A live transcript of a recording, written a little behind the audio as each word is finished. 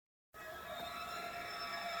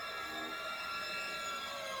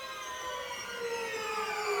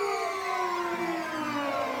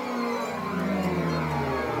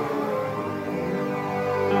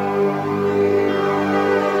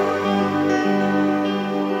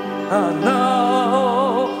And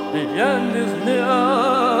now the end is near,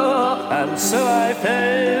 and so I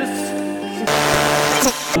face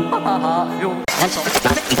you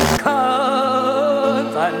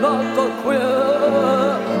can't, I'm not so queer.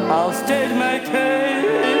 I'll state my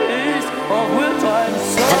case, of which I'm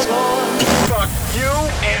certain. Fuck you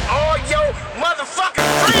and all your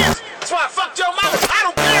motherfucking friends. That's why I fucked your mother. I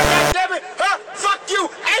don't care, goddammit. Huh? Fuck you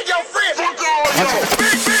and your friends. Fuck all y'all.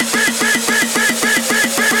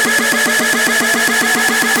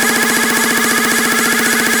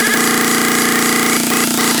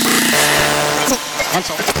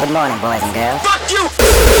 Good morning, boys and girls. Fuck you!